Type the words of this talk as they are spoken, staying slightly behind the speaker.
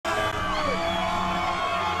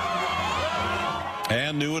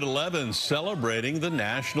And new at 11, celebrating the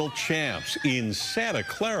national champs in Santa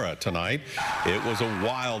Clara tonight. It was a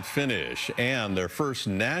wild finish and their first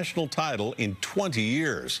national title in 20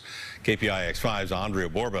 years. KPIX 5's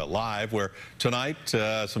Andria Borba live, where tonight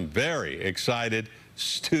some very excited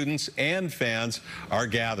students and fans are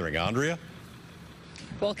gathering. Andria?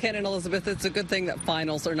 Well, Ken and Elizabeth, it's a good thing that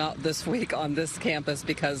finals are not this week on this campus,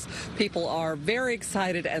 because people are very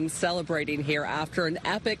excited and celebrating here after an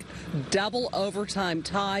epic double overtime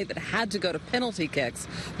tie that had to go to penalty kicks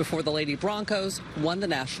before the Lady Broncos won the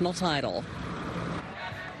national title.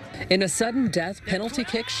 In a sudden death penalty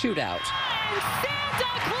kick shootout.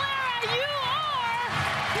 Santa Clara, you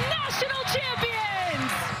are national champions!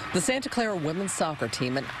 The Santa Clara women's soccer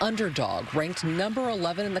team, an underdog, ranked number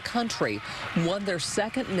 11 in the country, won their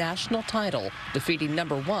second national title, defeating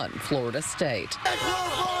number 1 Florida State.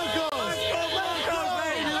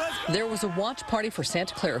 There was a watch party for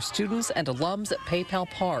Santa Clara students and alums at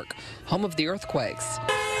PayPal Park, home of the earthquakes.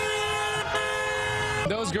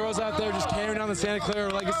 Those girls out there just carrying on the Santa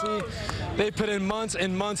Clara legacy. They put in months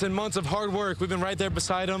and months and months of hard work. We've been right there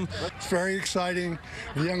beside them. It's very exciting.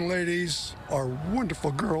 The young ladies are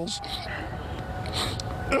wonderful girls.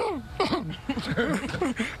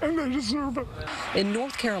 And they deserve it. In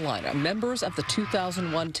North Carolina, members of the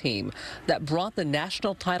 2001 team that brought the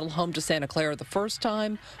national title home to Santa Clara the first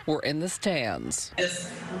time were in the stands.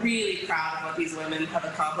 Just really proud of what these women have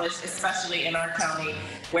accomplished, especially in our county,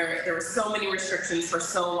 where there were so many restrictions for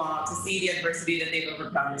so long. To see the adversity that they've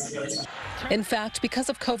overcome is really special. In fact, because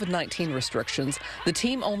of COVID-19 restrictions, the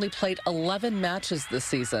team only played 11 matches this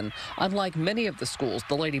season, unlike many of the schools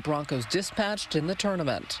the Lady Broncos dispatched in the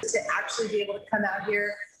tournament. To actually be able to come out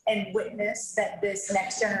here and witness that this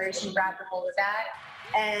next generation grabbed a hold of that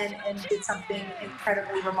and did something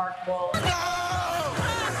incredibly remarkable.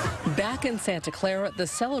 Back in Santa Clara, the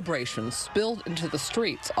celebration spilled into the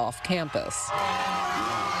streets off campus.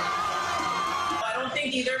 I don't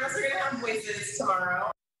think either of us are going to have voices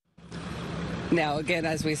tomorrow. Now, again,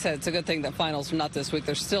 as we said, it's a good thing that finals are not this week.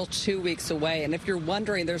 They're still 2 weeks away. And if you're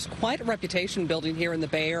wondering, there's quite a reputation building here in the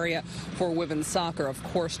Bay Area for women's soccer. Of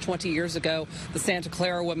course, 20 years ago, the Santa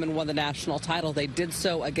Clara women won the national title. They did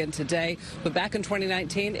so again today. But back in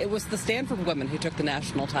 2019, it was the Stanford women who took the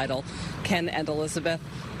national title. Ken and Elizabeth,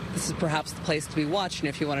 this is perhaps the place to be watching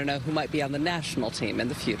if you want to know who might be on the national team in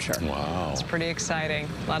the future. Wow. It's pretty exciting.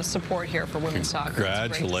 A lot of support here for women's soccer.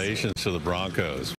 Congratulations to the Broncos.